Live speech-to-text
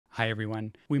Hi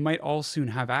everyone. We might all soon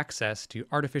have access to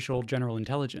artificial general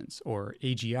intelligence, or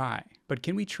AGI, but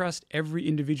can we trust every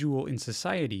individual in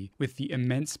society with the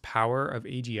immense power of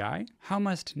AGI? How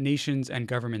must nations and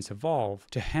governments evolve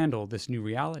to handle this new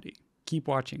reality? Keep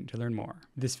watching to learn more.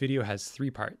 This video has 3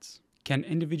 parts. Can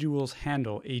individuals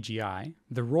handle AGI?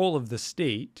 The role of the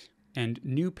state, and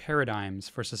new paradigms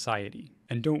for society.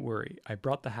 And don't worry, I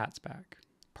brought the hats back.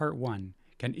 Part 1.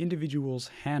 Can individuals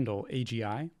handle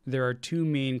AGI? There are 2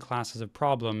 main classes of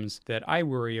problems that I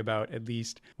worry about, at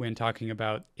least when talking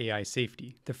about AI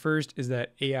safety. The first is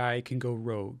that AI can go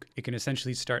rogue. It can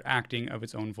essentially start acting of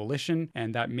its own volition,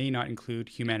 and that may not include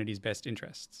humanity's best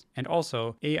interests. And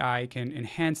also, AI can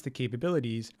enhance the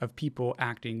capabilities of people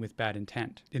acting with bad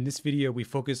intent. In this video, we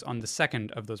focus on the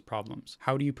second of those problems.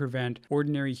 How do you prevent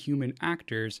ordinary human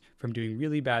actors from doing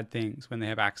really bad things when they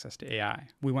have access to AI?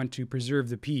 We want to preserve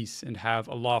the peace and have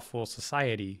a lawful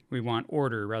society. We want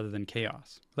order rather than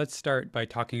chaos. Let's start by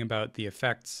talking about the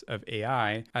effects of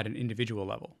AI at an individual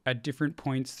level. At different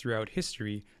points throughout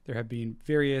history, there have been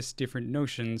various different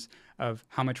notions of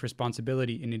how much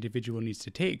responsibility an individual needs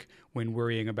to take when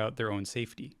worrying about their own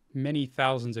safety. Many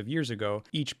thousands of years ago,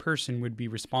 each person would be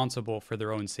responsible for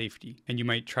their own safety, and you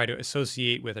might try to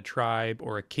associate with a tribe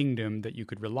or a kingdom that you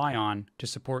could rely on to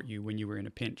support you when you were in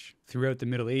a pinch. Throughout the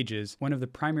Middle Ages, one of the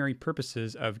primary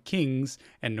purposes of kings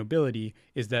and nobility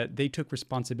is that they took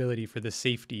responsibility for the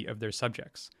safety of their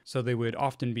subjects, so they would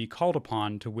often be called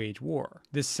upon to wage war.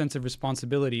 This sense of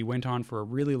responsibility went on for a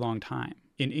really long time.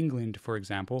 In England, for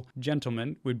example,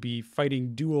 gentlemen would be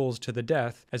fighting duels to the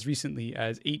death as recently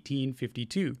as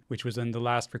 1852, which was when the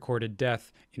last recorded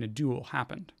death in a duel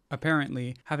happened.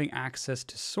 Apparently, having access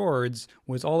to swords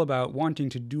was all about wanting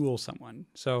to duel someone.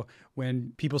 So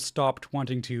when people stopped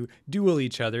wanting to duel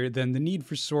each other, then the need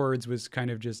for swords was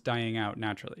kind of just dying out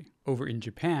naturally. Over in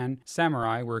Japan,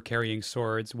 samurai were carrying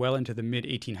swords well into the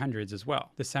mid-1800s as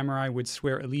well. The samurai would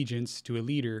swear allegiance to a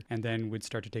leader and then would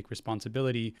start to take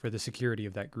responsibility for the security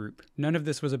of that group. None of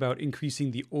this was about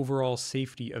increasing the overall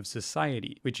safety of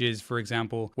society, which is, for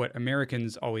example, what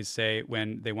Americans always say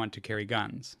when they want to carry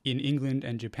guns. In England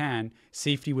and Japan,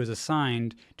 safety was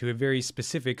assigned to a very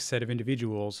specific set of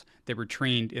individuals that were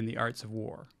trained in the arts of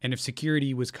war. And if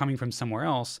security was coming from somewhere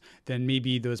else, then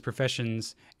maybe those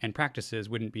professions and practices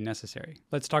wouldn't be necessary.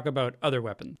 Let's talk about other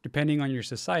weapons. Depending on your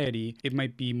society, it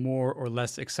might be more or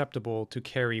less acceptable to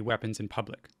carry weapons in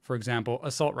public. For example,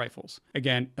 assault rifles.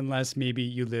 Again, unless maybe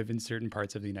you live in certain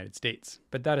parts of the United States.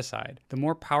 But that aside, the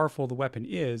more powerful the weapon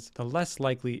is, the less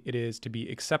likely it is to be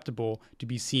acceptable to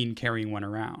be seen carrying one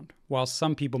around. While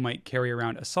some people might carry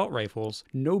around assault rifles,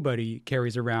 nobody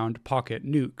carries around pocket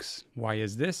nukes. Why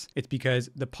is this? It's because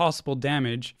the possible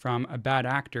damage from a bad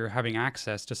actor having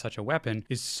access to such a weapon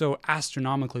is so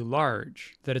astronomically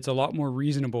large that it's a lot more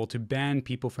reasonable to ban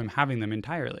people from having them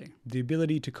entirely. The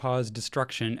ability to cause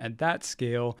destruction at that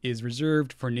scale is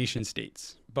reserved for nation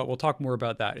states. But we'll talk more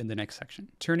about that in the next section.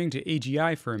 Turning to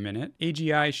AGI for a minute,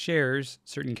 AGI shares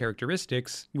certain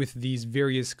characteristics with these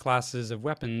various classes of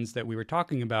weapons that we were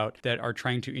talking about that are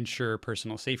trying to ensure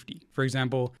personal safety. For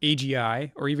example,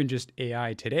 AGI, or even just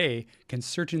AI today, can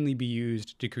certainly be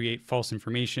used to create false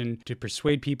information, to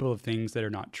persuade people of things that are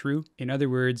not true. In other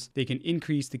words, they can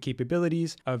increase the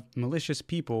capabilities of malicious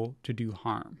people to do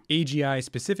harm. AGI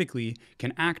specifically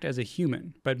can act as a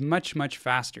human, but much, much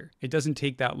faster. It doesn't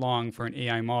take that long for an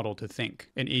AI model to think.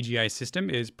 An AGI system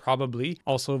is probably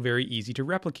also very easy to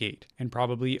replicate, and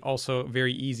probably also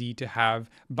very easy to have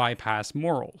bypass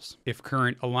morals, if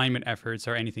current alignment efforts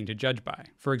are anything to judge by.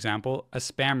 For example, a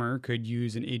spammer could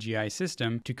use an AGI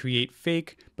system to create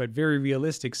fake but very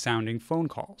realistic sounding phone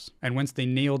calls. And once they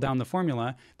nail down the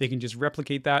formula, they can just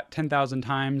replicate that 10,000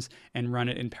 times and run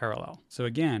it in parallel. So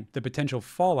again, the potential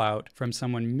fallout from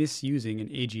someone misusing an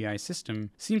AGI system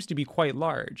seems to be quite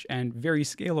large and very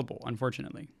scalable,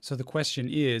 unfortunately. So the question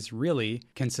is, really,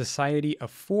 can society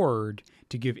afford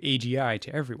to give AGI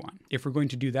to everyone? If we're going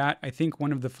to do that, I think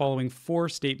one of the following 4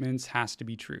 statements has to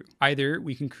be true. Either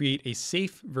we can create a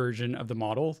safe version of the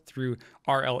model through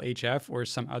RLHF or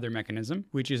some other mechanism,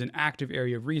 which is an active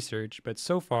area of research, but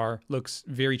so far looks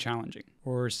very challenging.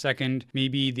 Or second,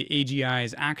 maybe the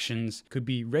AGI's actions could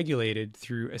be regulated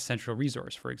through a central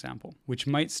resource, for example, which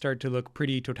might start to look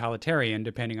pretty totalitarian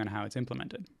depending on how it's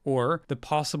implemented. Or the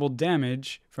possible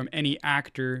damage from any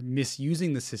actor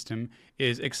misusing the system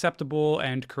is acceptable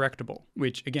and correctable,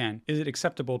 which again, is it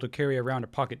acceptable to carry around a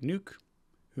pocket nuke?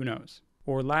 Who knows?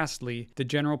 Or lastly, the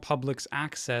general public's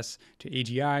access to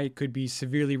AGI could be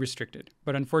severely restricted.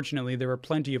 But unfortunately, there are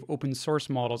plenty of open source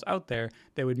models out there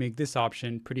that would make this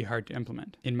option pretty hard to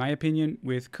implement. In my opinion,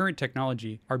 with current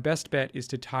technology, our best bet is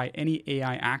to tie any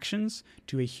AI actions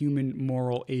to a human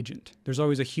moral agent. There's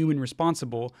always a human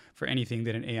responsible for anything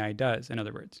that an AI does, in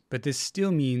other words. But this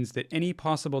still means that any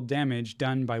possible damage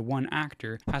done by one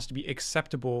actor has to be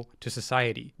acceptable to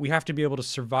society. We have to be able to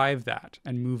survive that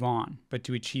and move on. But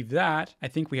to achieve that, I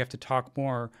think we have to talk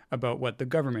more about what the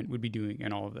government would be doing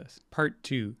in all of this. Part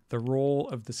 2, the role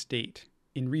of the state.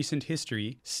 In recent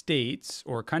history, states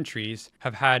or countries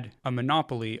have had a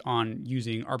monopoly on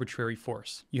using arbitrary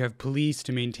force. You have police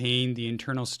to maintain the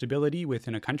internal stability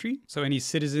within a country, so any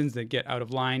citizens that get out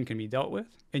of line can be dealt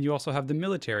with. And you also have the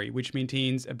military, which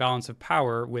maintains a balance of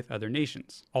power with other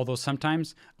nations. Although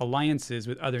sometimes alliances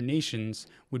with other nations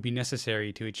would be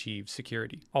necessary to achieve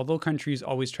security. Although countries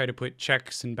always try to put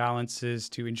checks and balances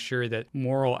to ensure that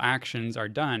moral actions are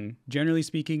done, generally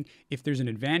speaking, if there's an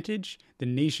advantage, the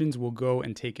nations will go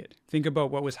and take it. Think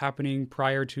about what was happening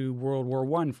prior to World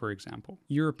War I, for example.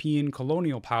 European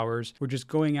colonial powers were just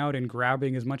going out and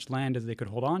grabbing as much land as they could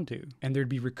hold on to. And there'd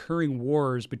be recurring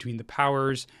wars between the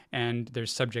powers and their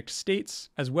subject states,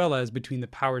 as well as between the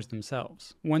powers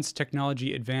themselves. Once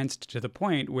technology advanced to the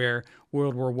point where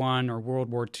World War I or World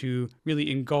War II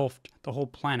really engulfed the whole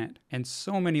planet, and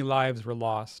so many lives were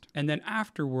lost. And then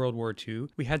after World War II,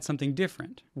 we had something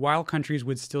different. While countries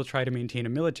would still try to maintain a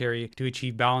military to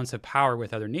achieve balance of power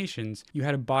with other nations, you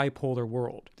had a bipolar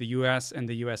world. The US and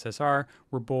the USSR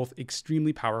were both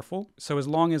extremely powerful, so as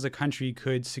long as a country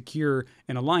could secure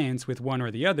an alliance with one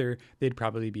or the other, they'd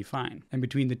probably be fine. And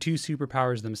between the two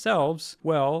superpowers themselves,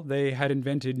 well, they had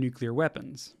invented nuclear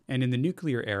weapons. And in the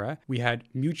nuclear era, we had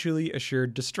mutually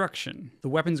assured destruction. The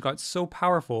weapons got so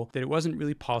powerful that it wasn't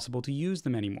really possible to use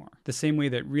them anymore. The same way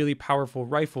that really powerful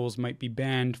rifles might be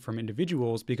banned from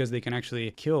individuals because they can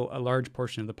actually kill a large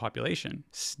portion of the population.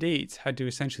 States had to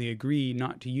essentially agree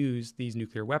not to use these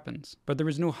nuclear weapons. But there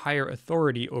was no higher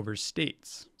authority over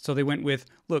states. So they went with,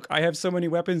 look, I have so many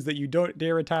weapons that you don't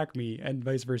dare attack me, and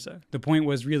vice versa. The point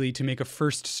was really to make a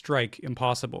first strike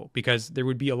impossible, because there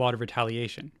would be a lot of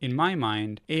retaliation. In my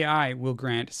mind, AI will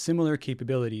grant similar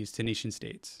capabilities to nation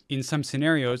states. In some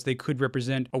scenarios, they could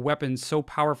represent a weapon so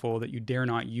powerful that you dare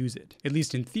not use it, at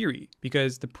least in theory,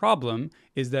 because the problem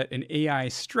is that an AI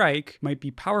strike might be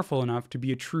powerful enough to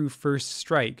be a true first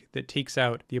strike that takes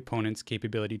out the opponent's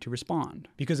capability to respond.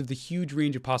 Because of the huge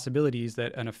range of possibilities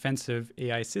that an offensive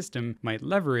AI system might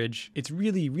leverage, it's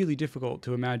really, really difficult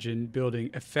to imagine building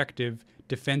effective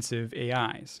defensive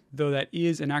AIs. Though that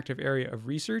is an active area of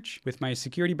research, with my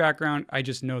security background, I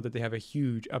just know that they have a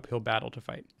huge uphill battle to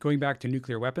fight. Going back to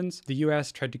nuclear weapons, the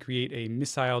US tried to create a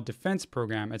missile defense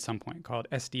program at some point called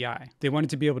SDI. They wanted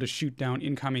to be able to shoot down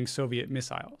incoming Soviet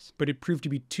missiles, but it proved to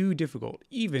be too difficult,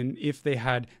 even if they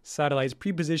had satellites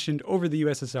pre-positioned over the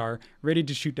USSR ready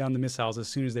to shoot down the missiles as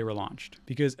soon as they were launched,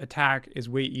 because attack is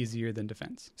way easier than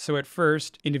defense. So at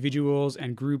first, individuals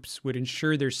and groups would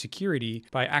ensure their security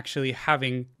by actually having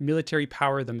military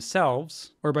power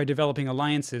themselves, or by developing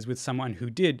alliances with someone who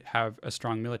did have a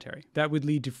strong military. That would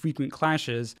lead to frequent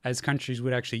clashes, as countries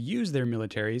would actually use their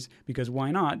militaries, because why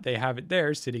not? They have it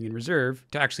there sitting in reserve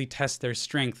to actually test their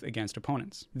strength against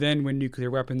opponents. Then when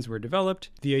nuclear weapons were developed,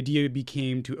 the idea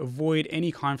became to avoid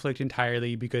any conflict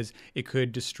entirely because it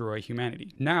could destroy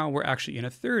humanity. Now we're actually in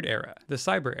a third era, the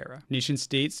cyber era. Nation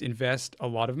states invest a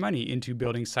lot of money into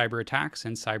building cyber attacks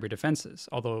and cyber defenses,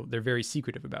 although they're very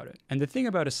secretive about it. And the thing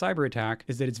about a cyber attack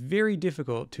is that it's very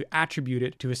difficult to attribute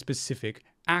it to a specific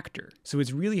actor. So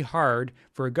it's really hard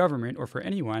for a government or for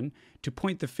anyone to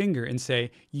point the finger and say,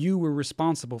 you were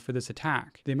responsible for this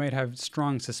attack. They might have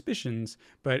strong suspicions,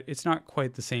 but it's not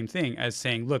quite the same thing as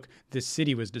saying, look, this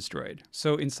city was destroyed.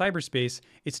 So in cyberspace,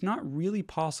 it's not really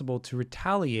possible to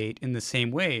retaliate in the same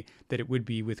way that it would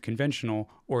be with conventional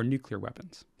or nuclear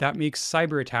weapons. That makes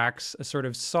cyber attacks a sort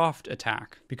of soft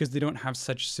attack because they don't have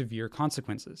such severe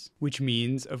consequences, which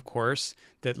means, of course,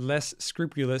 that less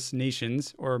scrupulous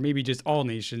nations, or maybe just all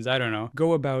nations, I don't know,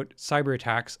 go about cyber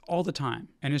attacks all the time.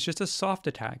 And it's just a soft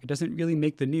attack. It doesn't really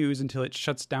make the news until it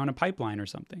shuts down a pipeline or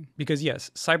something. Because yes,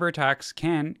 cyber attacks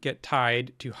can get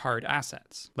tied to hard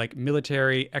assets, like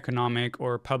military, economic,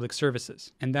 or public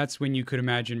services. And that's when you could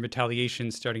imagine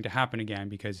retaliation starting to happen again,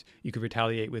 because you could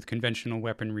retaliate with conventional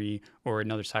weaponry or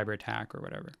another cyber attack or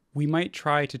whatever. we might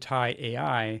try to tie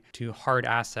AI to hard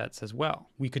assets as well.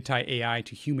 We could tie AI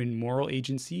to human moral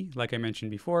agency, like I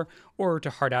mentioned before, or to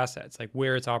hard assets, like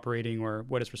where it's operating or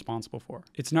what it's responsible for.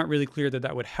 It's not really clear that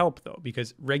that would help, though,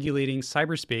 because regulating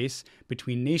cyberspace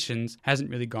between nations hasn't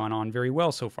really gone on very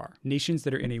well so far. Nations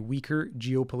that are in a weaker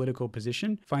geopolitical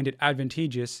position find it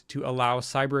advantageous to allow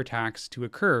cyber attacks to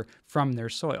occur from their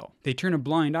soil. They turn a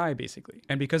blind eye, basically.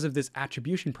 And because of this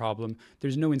attribution problem,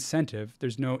 there's no incentive,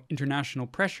 there's no international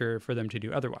pressure for them to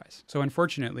do otherwise. So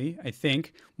unfortunately, I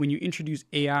think when you introduce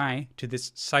AI to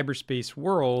this cyberspace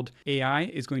world, AI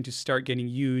is going to start getting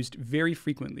used very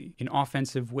frequently in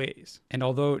offensive ways. And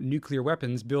although nuclear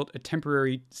weapons built a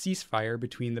temporary ceasefire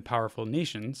between the powerful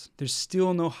nations, there's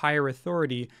still no higher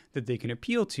authority that they can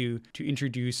appeal to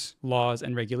introduce laws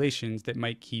and regulations that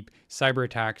might keep cyber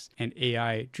attacks and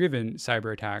AI-driven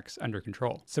cyber attacks under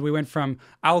control. So we went from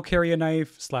I'll carry a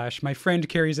knife / my friend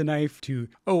carries a knife to,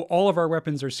 oh, all of our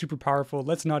weapons are super powerful,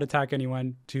 let's not attack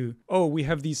anyone, to, oh, we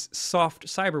have these soft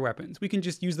cyber weapons, we can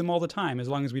just use them all the time as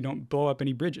long as we don't blow up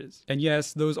any bridges. And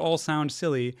yes, those all sound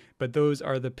silly, but those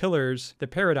are the pillars, the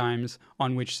paradigms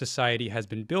on which society has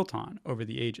been built on over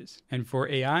the ages. And for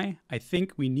AI, I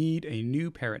think we need a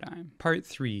new paradigm. Part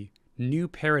 3. New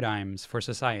paradigms for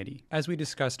society. As we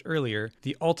discussed earlier,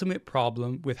 the ultimate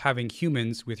problem with having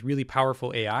humans with really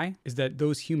powerful AI is that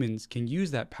those humans can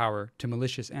use that power to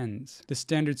malicious ends. The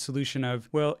standard solution of,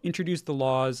 well, introduce the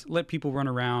laws, let people run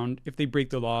around, if they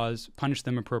break the laws, punish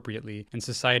them appropriately, and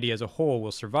society as a whole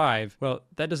will survive, well,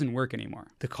 that doesn't work anymore.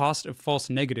 The cost of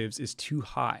false negatives is too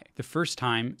high. The first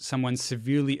time someone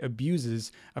severely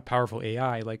abuses a powerful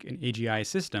AI like an AGI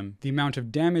system, the amount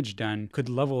of damage done could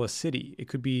level a city. It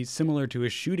could be similar to a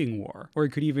shooting war, or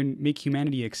it could even make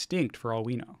humanity extinct for all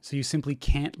we know. So you simply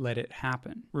can't let it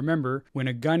happen. Remember, when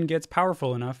a gun gets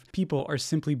powerful enough, people are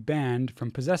simply banned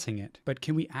from possessing it. But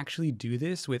can we actually do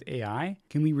this with AI?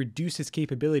 Can we reduce its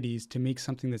capabilities to make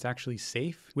something that's actually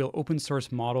safe? Will open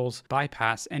source models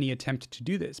bypass any attempt to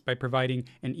do this by providing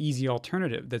an easy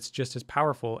alternative that's just as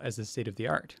powerful as the state of the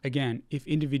art? Again, if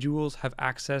individuals have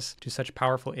access to such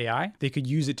powerful AI, they could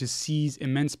use it to seize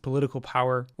immense political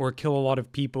power or kill a lot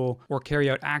of people or carry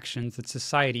out actions that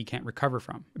society can't recover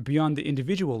from. Beyond the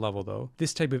individual level, though,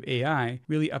 this type of AI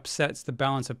really upsets the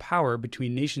balance of power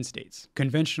between nation states.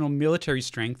 Conventional military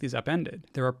strength is upended.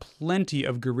 There are plenty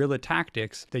of guerrilla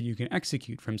tactics that you can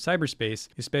execute from cyberspace,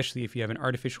 especially if you have an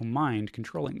artificial mind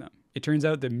controlling them. It turns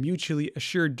out that mutually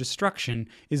assured destruction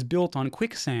is built on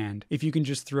quicksand if you can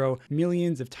just throw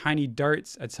millions of tiny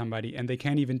darts at somebody and they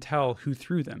can't even tell who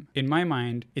threw them. In my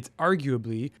mind, it's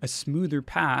arguably a smoother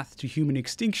path to human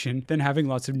extinction than having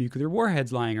lots of nuclear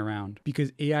warheads lying around,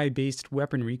 because AI-based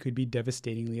weaponry could be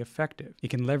devastatingly effective. It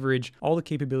can leverage all the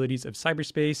capabilities of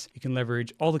cyberspace, it can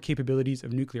leverage all the capabilities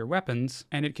of nuclear weapons,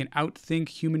 and it can outthink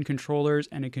human controllers,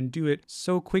 and it can do it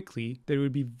so quickly that it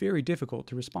would be very difficult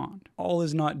to respond. All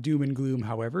is not doom and gloom,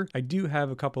 however. I do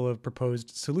have a couple of proposed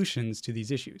solutions to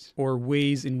these issues, or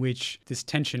ways in which this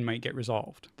tension might get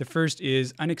resolved. The first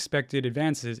is unexpected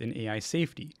advances in AI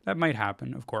safety. That might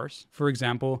happen, of course. For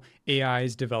example,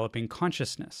 AIs developing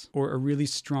consciousness, or a really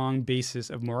strong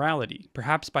basis of morality,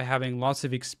 perhaps by having lots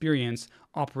of experience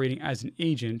operating as an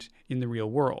agent in the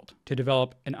real world, to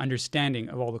develop an understanding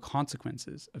of all the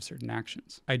consequences of certain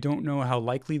actions. I don't know how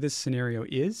likely this scenario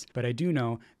is, but I do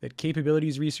know that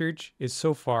capabilities research is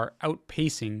so far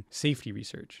outpacing safety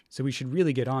research. So we should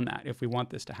really get on that if we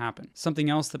want this to happen. Something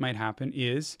else that might happen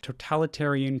is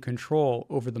totalitarian control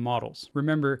over the models.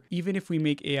 Remember, even if we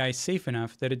make AI safe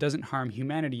enough that it doesn't harm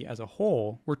humanity as a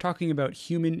whole, we're talking about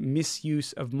human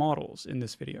misuse of models in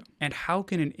this video. And how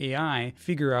can an AI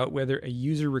figure out whether a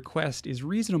user request is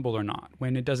reasonable or not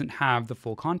when it doesn't have the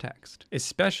full context,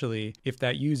 especially if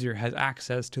that user has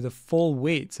access to the full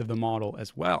weights of the model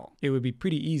as well? It would be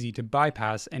pretty easy to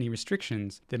bypass any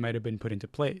restrictions that might have been put into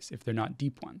place if they're not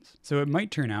deep ones. So it might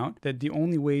turn out that the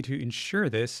only way to ensure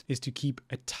this is to keep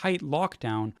a tight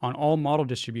lockdown on all model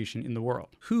distribution in the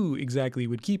world. Who exactly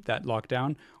would keep that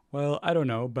lockdown? Well, I don't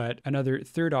know, but another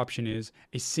third option is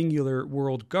a singular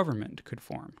world government could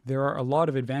form. There are a lot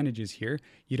of advantages here.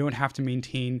 You don't have to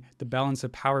maintain the balance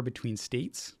of power between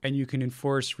states, and you can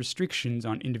enforce restrictions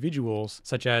on individuals,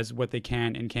 such as what they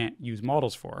can and can't use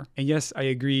models for. And yes, I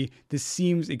agree, this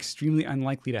seems extremely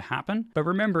unlikely to happen, but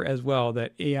remember as well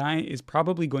that AI is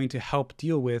probably going to help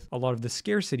deal with a lot of the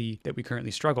scarcity that we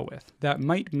currently struggle with. That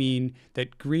might mean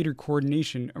that greater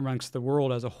coordination amongst the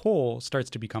world as a whole starts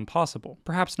to become possible.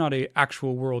 Perhaps not an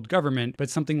actual world government, but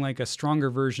something like a stronger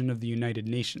version of the United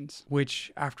Nations,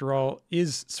 which, after all,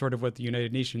 is sort of what the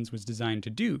United Nations was designed to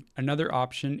do. Another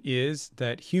option is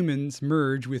that humans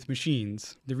merge with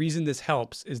machines. The reason this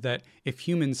helps is that if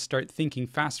humans start thinking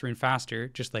faster and faster,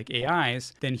 just like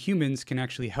AIs, then humans can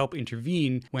actually help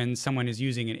intervene when someone is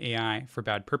using an AI for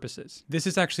bad purposes. This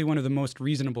is actually one of the most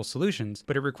reasonable solutions,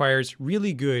 but it requires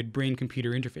really good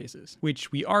brain-computer interfaces,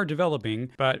 which we are developing,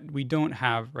 but we don't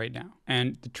have right now.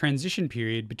 And the transition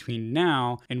period between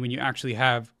now and when you actually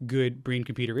have good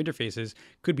brain-computer interfaces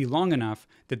could be long enough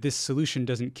that this solution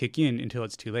doesn't kick in until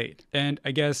it's too late. And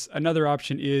I guess another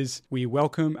option is we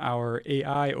welcome our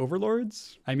AI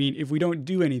overlords. I mean, if we don't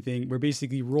do anything, we're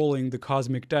basically rolling the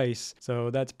cosmic dice, so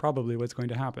that's probably what's going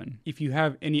to happen. If you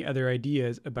have any other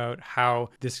ideas about how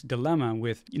this dilemma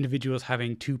with individuals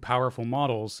having too powerful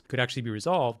models could actually be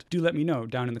resolved, do let me know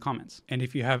down in the comments. And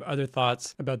if you have other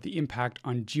thoughts about the impact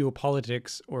on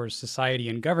geopolitics or society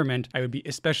and government, I would be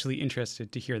especially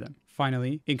interested to hear them.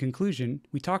 Finally, in conclusion,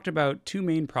 we talked about two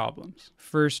main problems.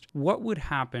 First, what would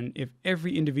happen if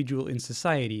every individual in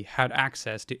society had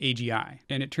access to AGI?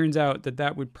 And it turns out that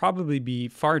that would probably be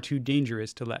far too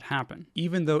dangerous to let happen,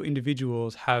 even though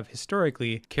individuals have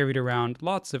historically carried around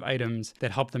lots of items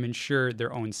that help them ensure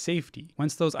their own safety.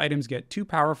 Once those items get too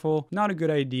powerful, not a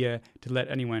good idea to let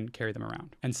anyone carry them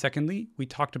around. And secondly, we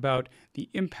talked about the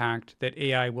impact that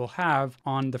AI will have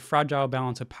on the fragile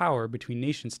balance of power between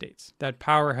nation states. That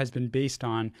power has been based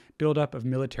on buildup of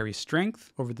military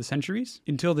strength over the centuries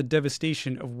until the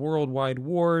devastation of worldwide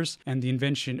wars and the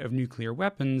invention of nuclear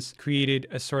weapons created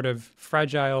a sort of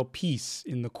fragile peace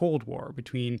in the Cold War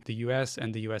between the US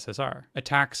and the USSR.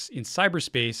 Attacks in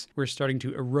cyberspace were starting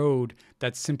to erode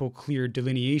that simple, clear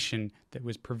delineation that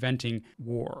was preventing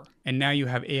war. And now you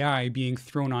have AI being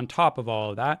thrown on top of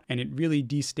all of that, and it really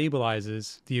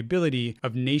destabilizes the ability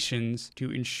of nations to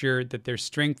ensure that their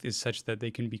strength is such that they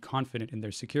can be confident in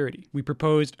their security. We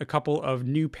proposed a couple of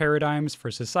new paradigms for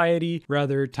society,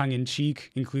 rather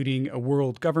tongue-in-cheek, including a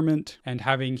world government and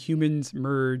having humans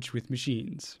merge with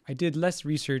machines. I did less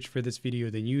research for this video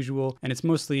than usual, and it's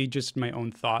mostly just my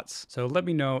own thoughts. So let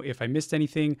me know if I missed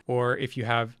anything or if you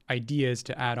have ideas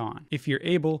to add on. If you're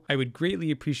able, I would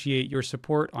greatly appreciate your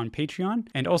support on Patreon,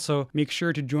 and also make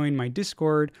sure to join my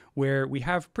Discord where we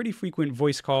have pretty frequent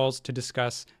voice calls to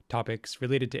discuss topics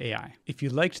related to AI. If you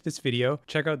liked this video,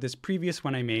 check out this previous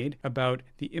one I made about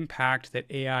the impact that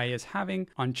AI is having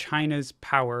on China's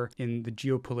power in the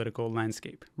geopolitical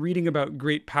landscape. Reading about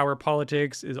great power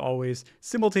politics is always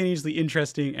simultaneously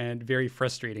interesting and very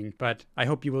frustrating, but I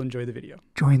hope you will enjoy the video.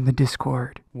 Join the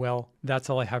Discord. Well, that's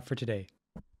all I have for today.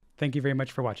 Thank you very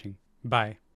much for watching.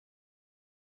 Bye.